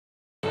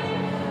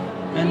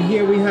And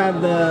here we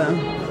have the...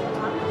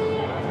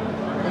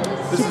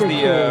 This is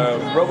the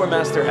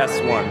RoboMaster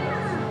S1.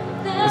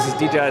 This is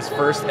DJI's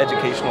first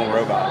educational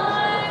robot.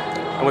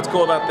 And what's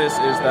cool about this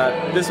is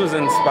that this was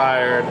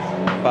inspired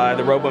by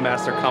the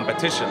RoboMaster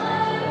competition.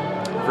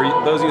 For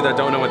those of you that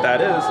don't know what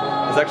that is,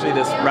 it's actually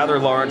this rather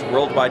large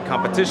worldwide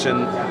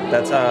competition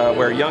that's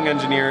where young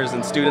engineers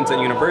and students at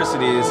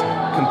universities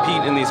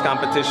compete in these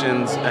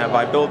competitions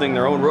by building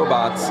their own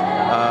robots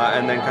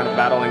and then kind of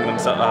battling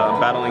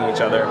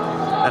each other.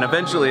 And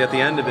eventually, at the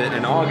end of it,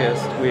 in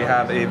August, we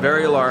have a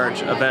very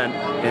large event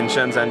in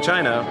Shenzhen,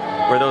 China,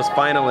 where those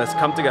finalists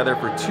come together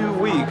for 2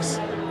 weeks,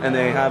 and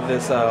they have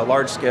this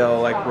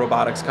large-scale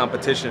robotics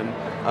competition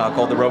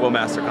called the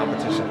RoboMaster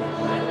competition.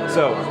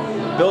 So,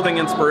 building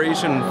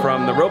inspiration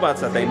from the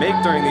robots that they make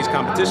during these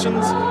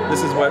competitions,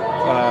 this is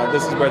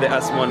where the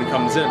S1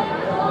 comes in.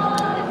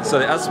 So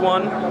the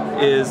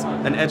S1 is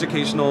an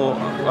educational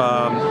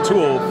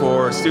tool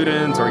for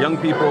students or young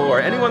people or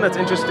anyone that's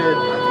interested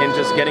in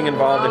just getting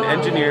involved in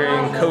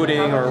engineering,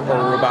 coding, or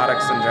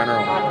robotics in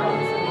general.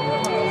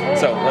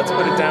 So let's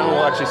put it down.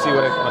 We'll actually see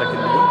what it can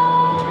do.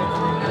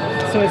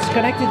 So it's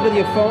connected with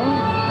your phone?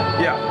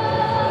 Yeah.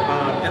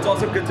 It's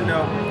also good to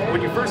know,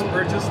 when you first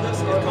purchase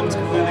this, it comes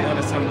completely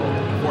unassembled,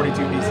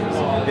 42 pieces.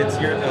 It's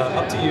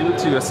up to you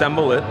to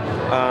assemble it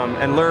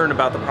and learn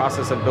about the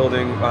process of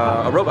building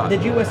a robot.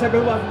 Did you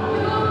assemble one?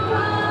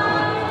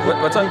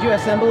 What's up? Did you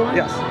assemble one?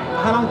 Yes.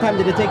 How long time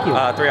did it take you?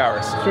 3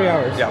 hours. 3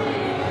 hours? Yeah.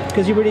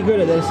 Because you're really good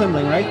at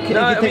assembling, right? Can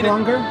it take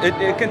longer?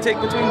 It can take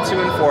between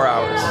 2 and 4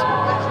 hours.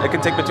 It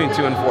can take between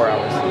 2 and 4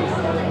 hours.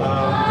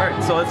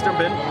 Alright, so let's jump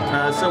in.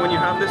 So when you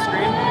have this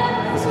screen,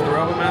 this is the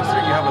RoboMaster.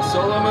 You have a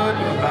solo mode,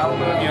 you have battle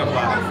mode, you have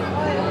live.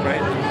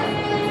 Right?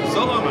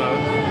 Solo mode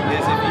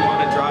is if you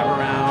want to drive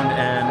around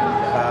and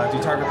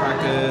do target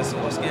practice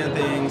or scan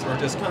things or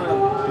just kind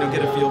of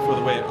get a feel for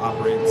the way it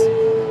operates.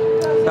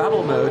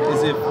 Battle mode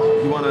is if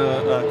you want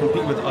to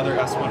compete with other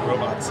S1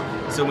 robots.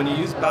 So when you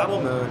use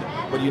battle mode,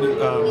 what you do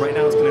right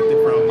now it's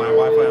connected from my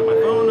Wi-Fi on my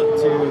phone to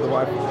the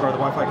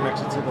Wi-Fi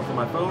connection signal from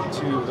my phone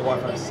to the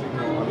Wi-Fi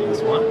signal on the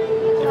S1.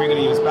 If you're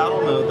going to use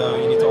battle mode, though,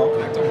 you need to all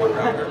connect to one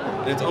router,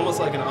 and it's almost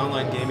like an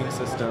online gaming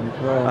system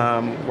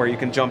where you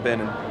can jump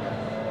in. All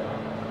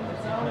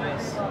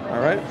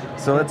right,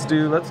 so we'll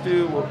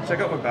check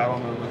out what battle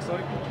mode looks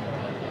like.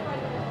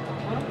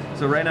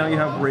 So right now you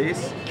have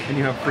race and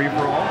you have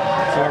free-for-all.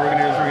 So what we're going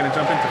to do is we're going to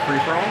jump into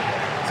free-for-all.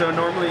 So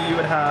normally you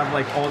would have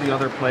all the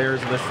other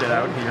players listed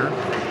out here.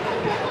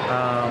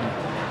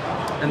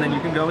 And then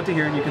you can go into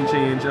here and you can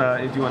change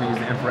if you want to use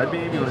the infrared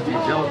beam, you want to do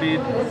gel bead,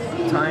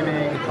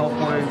 timing, health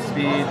points,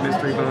 speed,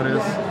 mystery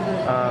bonus.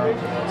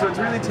 So it's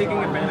really taking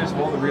advantage of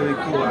all the really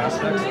cool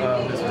aspects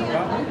of this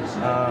robot.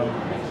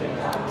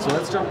 So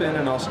let's jump in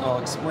and I'll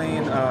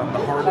explain the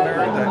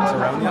hardware that's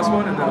around the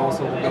S1, and then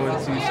also we'll go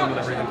into some of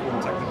the really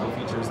cool technical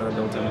features that are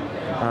built in it.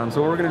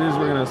 So what we're going to do is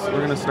we're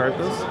going to start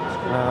this.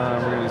 We're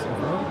going to use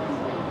infrared.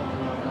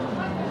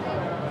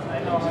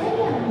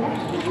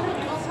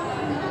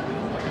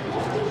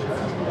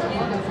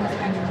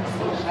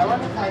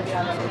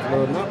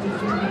 Loading up.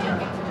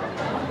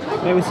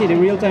 May we see the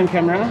real-time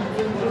camera?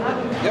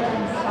 Yep.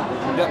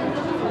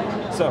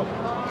 So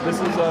this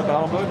is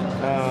battle mode.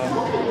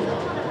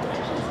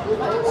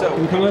 So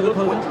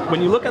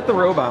when you look at the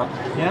robot,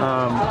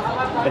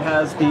 it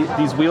has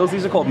these wheels.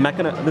 These are called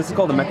mechanism. This is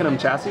called the mechanism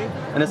chassis,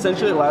 and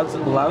essentially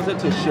allows it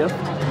to shift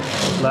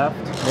left,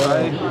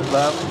 right,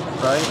 left,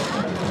 right.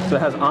 So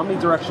it has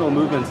omnidirectional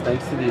movements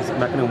thanks to these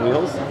mechanism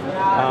wheels.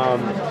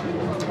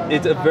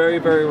 It's a very,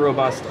 very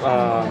robust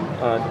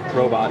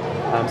robot.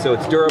 So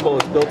it's durable.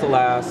 It's built to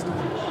last.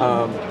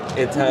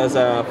 It has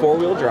a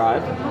 4-wheel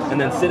drive, and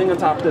then sitting on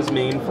top of this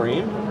main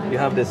frame, you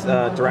have this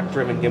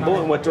direct-driven gimbal.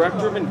 And what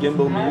direct-driven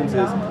gimbal means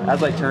is,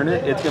 as I turn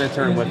it, it's going to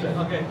turn with it.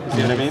 You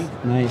see what I mean?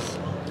 Nice.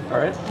 All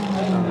right.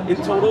 In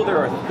total, there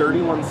are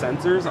 31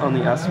 sensors on the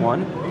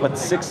S1, but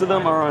 6 of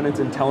them are on its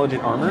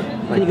intelligent armor.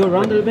 Can you go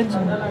around a little bit?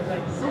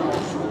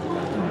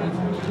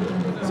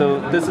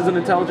 So this is an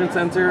intelligent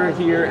sensor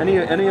here,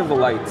 any of the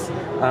lights.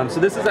 So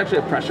this is actually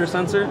a pressure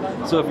sensor.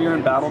 So if you're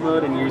in battle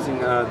mode and you're using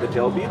the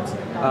gel beads,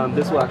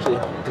 this will actually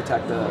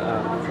detect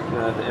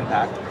the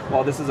impact.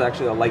 While this is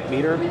actually a light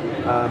meter.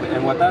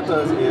 And what that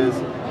does is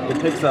it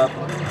picks up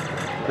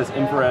this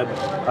infrared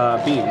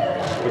beam,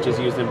 which is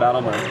used in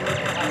battle mode.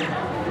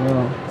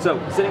 Wow. So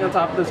sitting on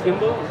top of this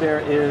gimbal,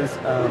 there is,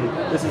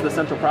 this is the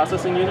central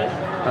processing unit.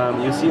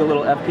 You see a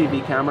little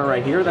FPV camera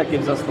right here that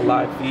gives us the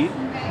live feed.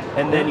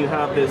 And then you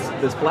have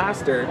this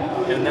blaster,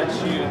 and that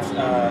shoots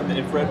the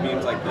infrared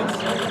beams like this,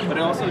 but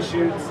it also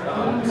shoots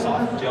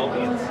soft gel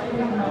beads.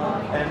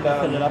 And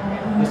the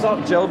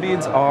soft gel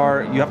beads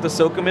you have to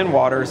soak them in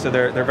water, so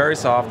they're very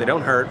soft, they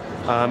don't hurt.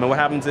 And what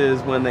happens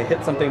is when they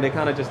hit something, they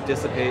kind of just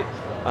dissipate.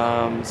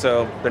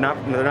 So they're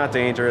not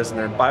dangerous, and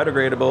they're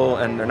biodegradable,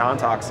 and they're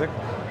non-toxic.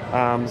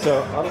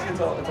 So honestly, it's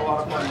a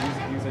lot of fun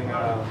using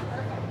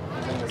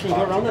this. Can you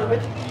go around a little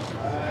bit?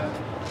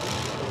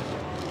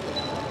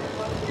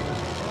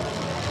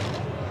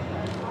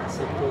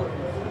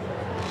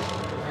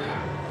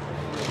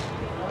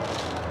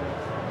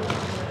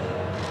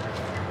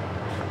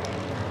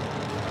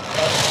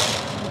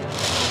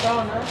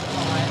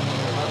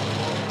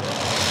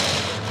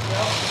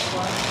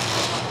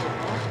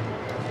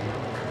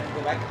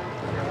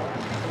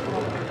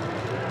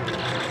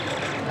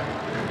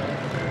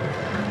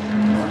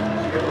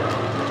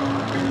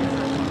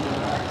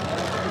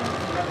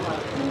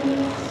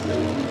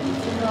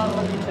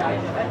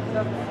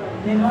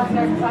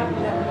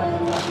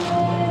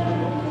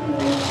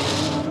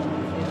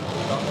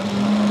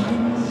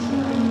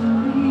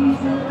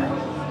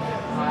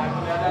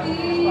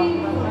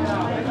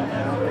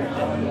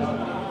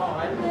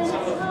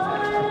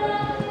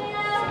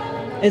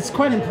 It's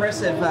quite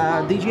impressive.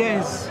 DJI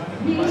has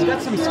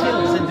got some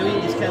skills in doing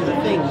these kinds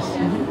of things.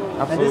 Absolutely.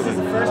 And this is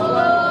the first one.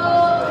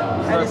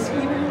 And it's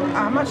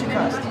how much it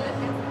cost?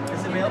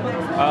 Is it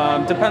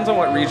available? Depends on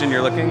what region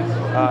you're looking.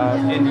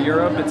 In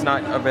Europe, it's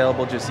not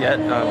available just yet.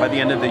 By the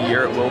end of the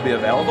year, it will be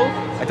available.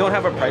 I don't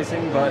have a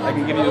pricing, but I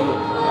can give you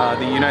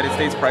the United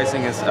States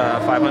pricing is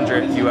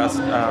 500 US. Just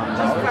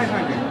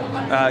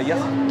 500. Yes.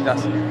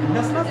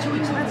 That's not too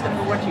expensive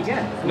for what you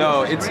get.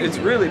 No, it's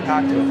really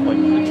packed with like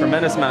a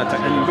tremendous amount of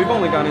technology. We've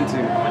only gone into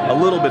a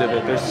little bit of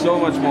it. There's so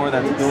much more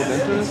that's built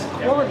into this.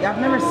 Quality. I've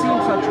never seen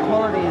such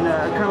quality in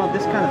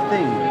this kind of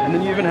thing. And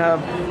then you even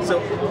have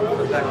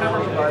that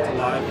camera provides a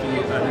live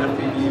feed, an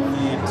FPV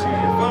feed to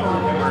your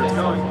phone where it's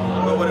going.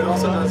 But what it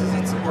also does is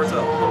it supports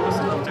a host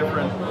of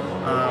different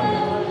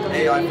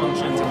AI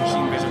functions and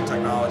machine vision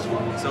technology.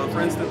 So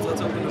for instance,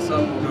 let's open this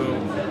up. We'll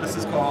go. This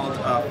is called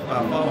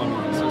follow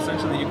me. So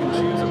essentially, you can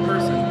choose a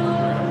person.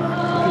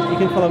 You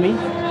can follow me.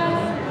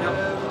 Yep.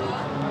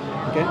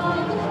 Okay.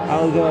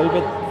 I'll go a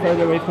little bit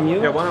further away from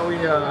you. Yeah. Why don't we?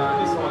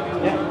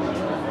 Yeah.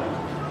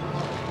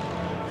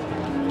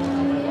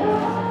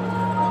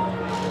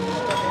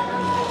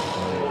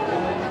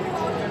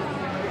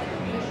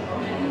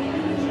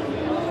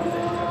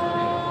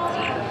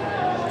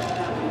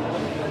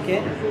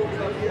 Okay.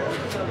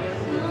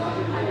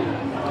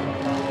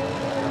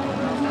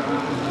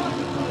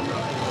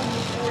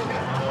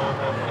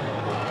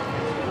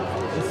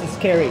 This is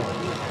scary.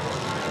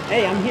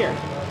 Hey, I'm here.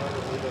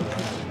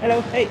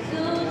 Hello, hey.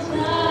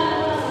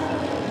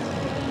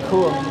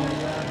 Cool.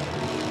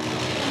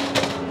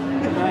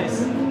 Nice.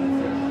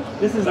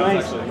 This is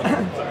nice.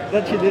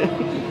 That you did.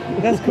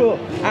 That's cool.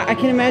 I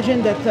can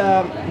imagine that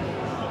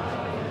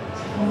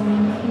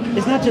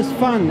it's not just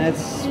fun,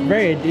 it's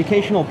very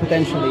educational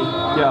potentially.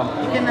 Yeah.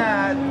 You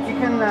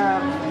can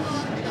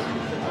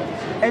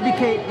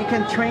educate, you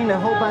can train a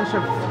whole bunch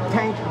of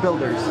tank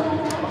builders.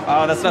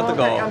 Oh, that's not the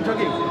goal. I'm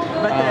joking.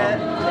 But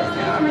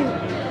I mean,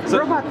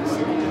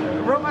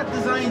 robot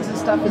designs and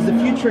stuff is the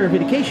future of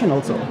education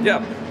also.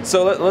 Yeah.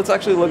 So let's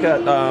actually look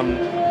at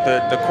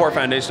the core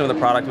foundation of the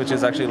product, which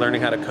is actually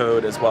learning how to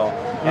code as well.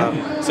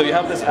 Yeah. So you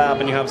have this app,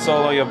 and you have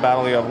solo, you have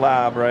battle, you have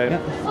lab, right?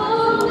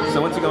 Yeah. So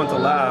once you go into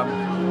lab,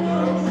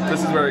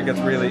 this is where it gets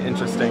really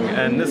interesting,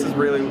 and this is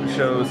really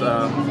shows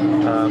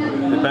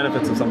the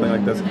benefits of something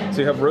like this.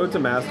 So you have Road to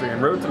Mastery,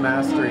 and Road to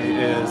Mastery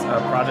is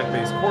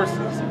project-based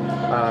courses,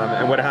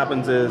 and what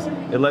happens is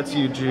it lets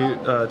you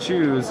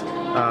choose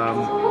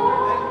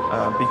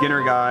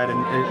beginner guide,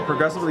 and it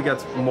progressively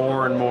gets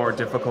more and more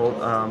difficult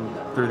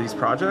through these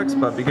projects,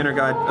 but beginner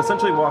guide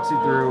essentially walks you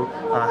through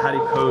how to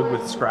code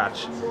with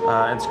Scratch,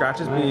 and Scratch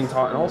is being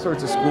taught in all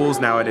sorts of schools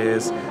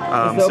nowadadays.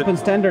 It's the open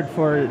standard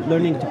for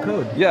learning to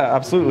code. Yeah,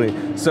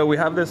 absolutely. So we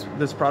have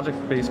this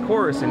project-based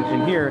course in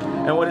here,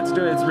 and what it's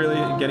doing, it's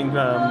really getting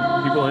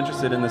people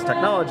interested in this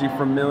technology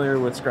familiar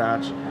with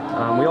Scratch.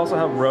 We also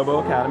have Robo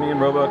Academy, and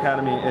Robo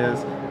Academy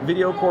is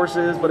video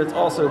courses, but it's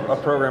also a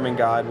programming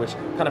guide which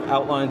kind of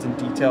outlines in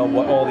detail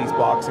what all these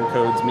blocks and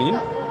codes mean.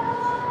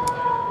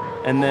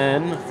 And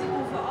then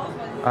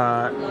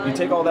you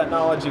take all that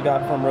knowledge you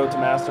got from Road to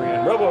Mastery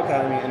and Robo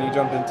Academy, and you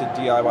jump into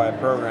DIY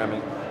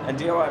programming. And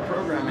DIY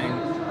programming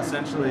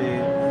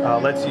essentially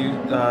lets you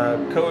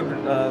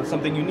code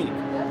something unique.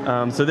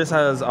 So this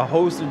has a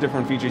host of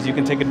different features. You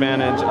can take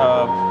advantage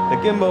of the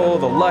gimbal,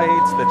 the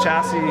lights, the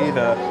chassis,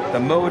 the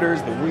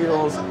motors, the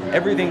wheels.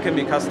 Everything can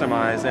be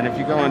customized. And if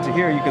you go into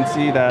here, you can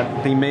see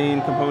that the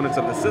main components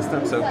of the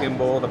system, so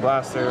gimbal, the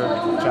blaster,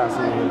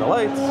 chassis, the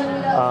lights,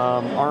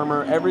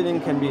 armor,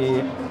 everything can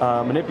be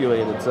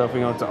manipulated. So if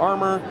we go into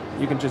armor,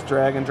 you can just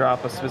drag and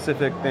drop a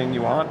specific thing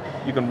you want.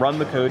 You can run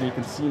the code, and you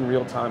can see in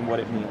real time what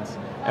it means.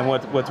 And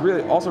what's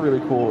really also really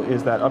cool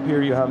is that up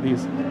here you have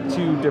these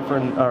three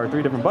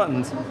different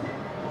buttons.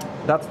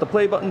 That's the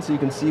play button, so you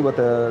can see what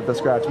the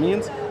Scratch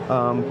means.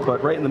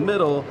 But right in the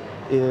middle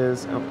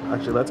is,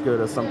 actually let's go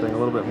to something a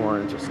little bit more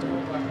interesting.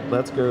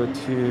 Let's go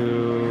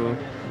to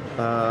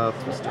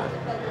Twister.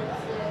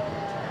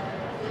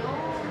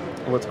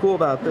 What's cool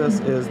about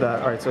this is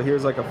that, all right, so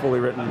here's like a fully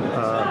written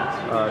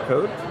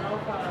code.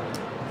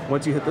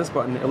 Once you hit this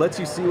button, it lets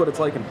you see what it's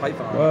like in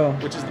Python, Whoa.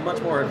 which is a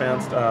much more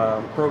advanced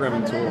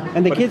programming tool.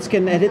 And the kids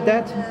can edit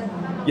that?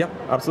 Yep,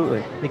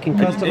 absolutely. They can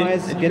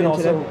customize, and get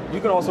into that?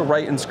 You can also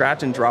write in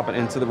Scratch and drop it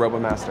into the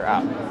RoboMaster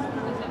app.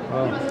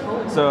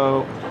 Oh.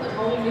 So,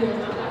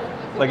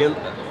 like it,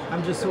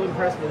 I'm just so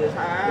impressed with this.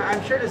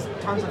 I'm sure there's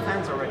tons of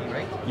fans already,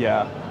 right?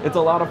 yeah, it's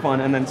a lot of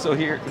fun. And then so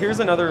here's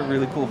another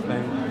really cool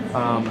thing.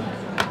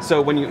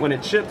 So when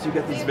it ships, you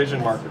get these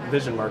vision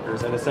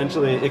markers, and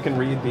essentially it can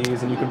read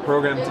these, and you can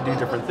program it to do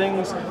different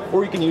things,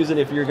 or you can use it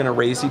if you're going to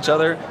race each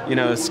other. You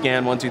know,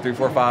 scan 1, 2, 3,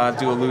 4, 5,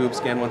 do a loop,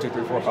 scan 1, 2,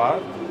 3, 4,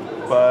 5.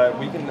 But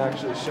we can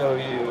actually show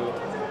you.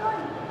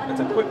 It's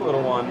a quick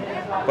little one,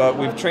 but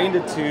we've trained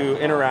it to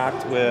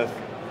interact with.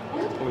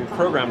 We've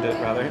programmed it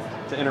rather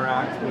to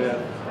interact with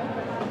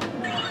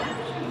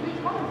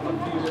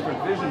a few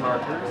different vision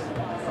markers.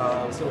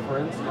 So for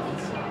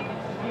instance,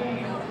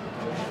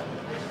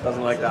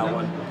 doesn't like that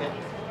one.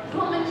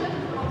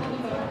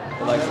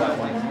 It likes that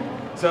one.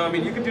 So I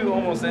mean, you could do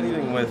almost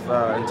anything with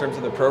in terms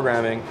of the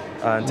programming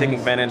and taking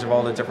advantage of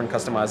all the different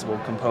customizable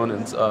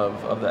components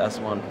of the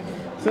S1.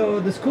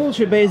 So the school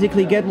should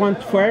basically get one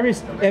for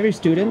every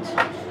student,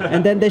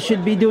 and then they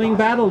should be doing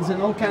battles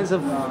and all kinds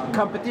of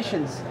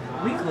competitions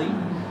weekly.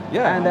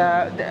 Yeah. And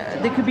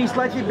there could be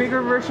slightly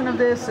bigger version of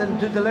this, and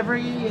do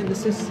delivery and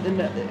this is.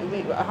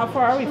 How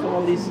far are we from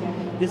all these?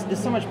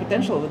 There's so much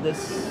potential with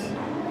this.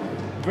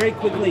 Very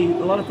quickly,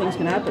 a lot of things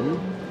can happen.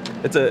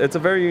 It's a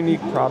very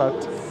unique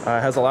product. It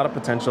has a lot of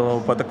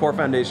potential, but the core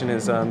foundation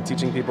is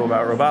teaching people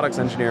about robotics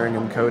engineering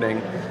and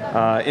coding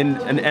in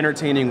an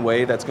entertaining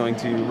way that's going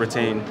to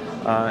retain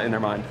in their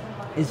mind.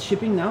 Is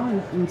shipping now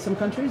in some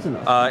countries or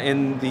not?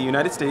 In the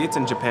United States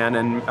and Japan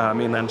and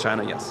mainland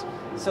China, yes.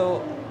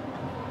 So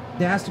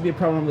there has to be a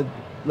problem with,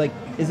 like,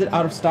 is it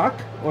out of stock,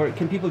 or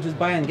can people just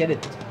buy and get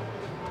it?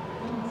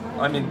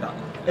 I mean,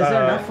 is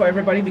there enough for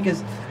everybody?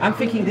 Because I'm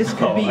thinking this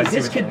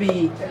could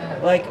be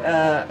like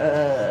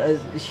a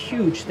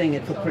huge thing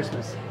for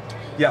Christmas.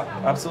 Yeah,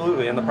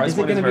 absolutely, and the price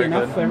point is very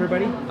good. Is it going to be enough for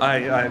everybody?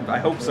 I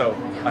hope so.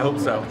 I hope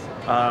so.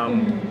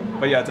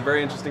 But yeah, it's a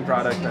very interesting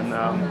product, and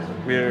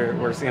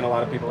we're seeing a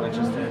lot of people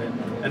interested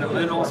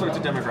in all sorts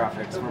of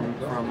demographics,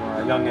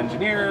 from young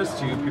engineers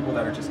to people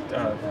that are just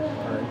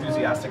are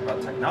enthusiastic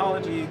about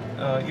technology,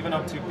 even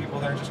up to people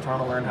that are just trying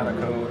to learn how to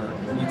code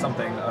or need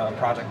something, a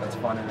project that's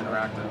fun and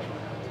interactive.